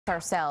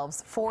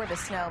Ourselves for the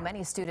snow.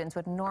 Many students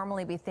would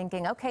normally be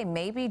thinking, okay,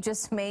 maybe,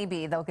 just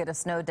maybe, they'll get a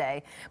snow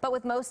day. But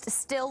with most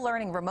still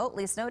learning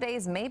remotely, snow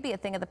days may be a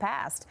thing of the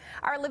past.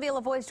 Our Olivia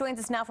Lavoie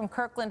joins us now from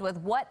Kirkland with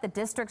what the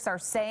districts are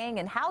saying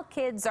and how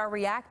kids are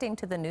reacting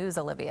to the news.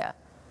 Olivia.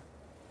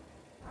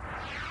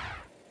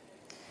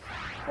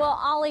 Well,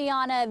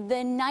 Aliana,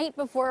 the night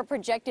before a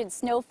projected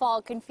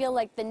snowfall can feel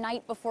like the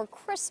night before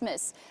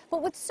Christmas.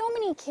 But with so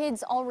many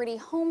kids already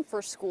home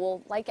for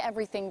school, like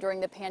everything during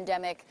the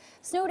pandemic,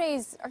 snow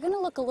days are going to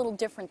look a little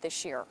different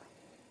this year.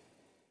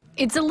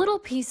 It's a little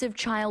piece of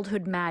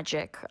childhood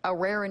magic, a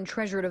rare and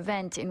treasured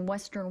event in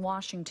Western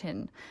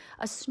Washington,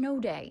 a snow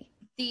day.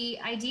 The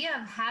idea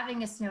of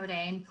having a snow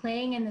day and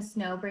playing in the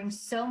snow brings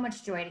so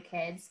much joy to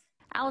kids.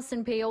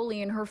 Allison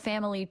Paoli and her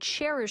family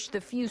cherish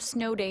the few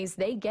snow days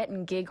they get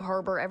in Gig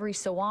Harbor every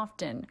so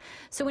often.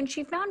 So when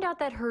she found out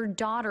that her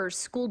daughter's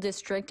school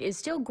district is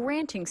still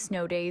granting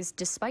snow days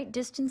despite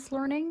distance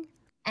learning,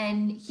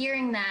 and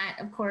hearing that,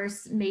 of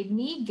course, made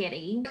me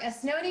giddy. A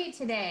snow day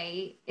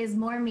today is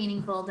more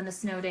meaningful than a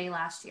snow day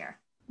last year.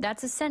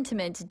 that's a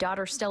sentiment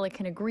daughter Stella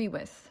can agree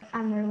with.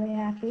 I'm really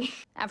happy.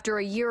 After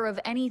a year of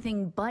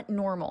anything but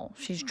normal,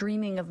 she's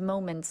dreaming of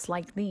moments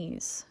like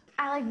these.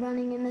 I like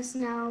running in the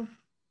snow,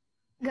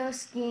 go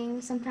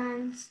skiing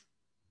sometimes.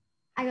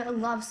 I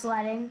love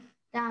sledding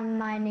down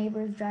my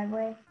neighbor's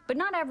driveway. But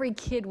not every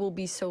kid will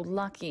be so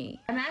lucky.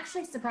 I'm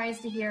actually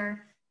surprised to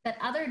hear that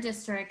other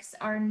districts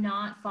are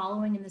not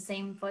following in the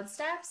same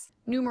footsteps.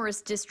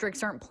 Numerous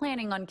districts aren't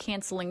planning on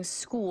canceling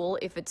school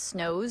if it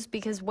snows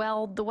because,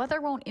 well, the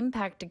weather won't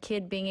impact a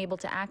kid being able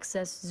to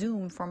access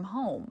Zoom from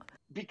home.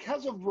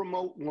 Because of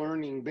remote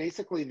learning,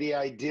 basically the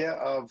idea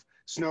of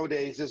snow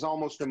days is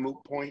almost a moot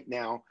point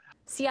now.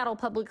 Seattle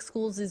Public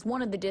Schools is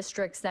one of the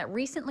districts that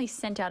recently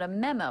sent out a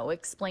memo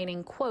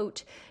explaining,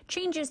 quote,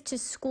 changes to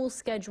school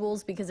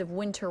schedules because of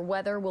winter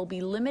weather will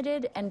be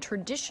limited and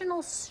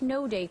traditional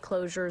snow day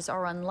closures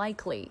are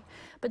unlikely.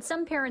 But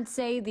some parents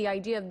say the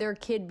idea of their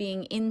kid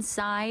being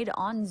inside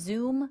on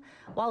Zoom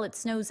while it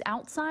snows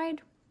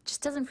outside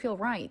just doesn't feel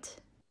right.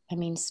 I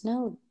mean,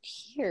 snow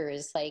here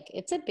is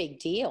it's a big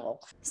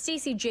deal.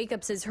 Stacey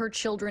Jacobs says her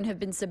children have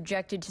been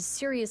subjected to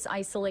serious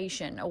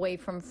isolation, away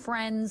from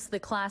friends, the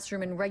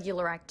classroom, and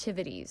regular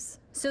activities.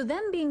 So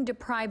them being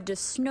deprived a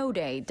snow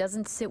day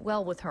doesn't sit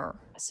well with her.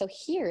 So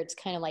here it's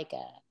kind of like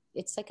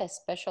it's like a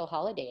special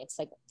holiday. It's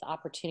like the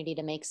opportunity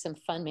to make some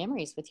fun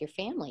memories with your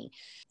family.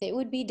 It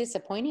would be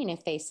disappointing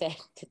if they said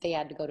that they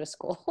had to go to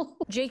school.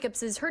 Jacobs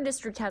says her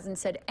district hasn't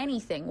said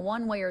anything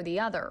one way or the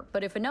other,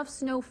 but if enough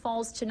snow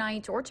falls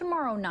tonight or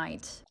tomorrow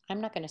night, I'm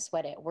not going to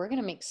sweat it. We're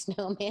going to make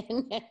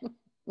snowmen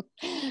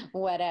and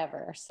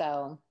whatever.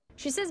 So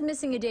she says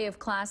missing a day of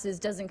classes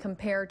doesn't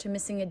compare to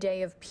missing a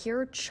day of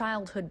pure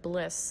childhood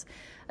bliss,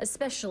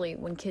 especially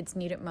when kids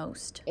need it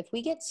most. If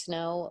we get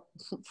snow,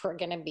 we're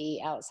going to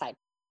be outside.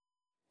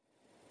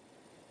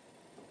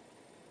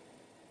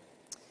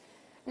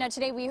 Now,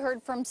 today we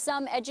heard from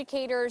some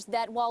educators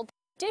that while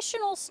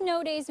traditional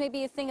snow days may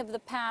be a thing of the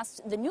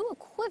past, the new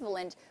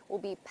equivalent will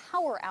be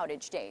power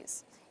outage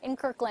days. In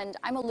Kirkland,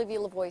 I'm Olivia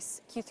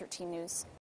Lavoie, Q13 News.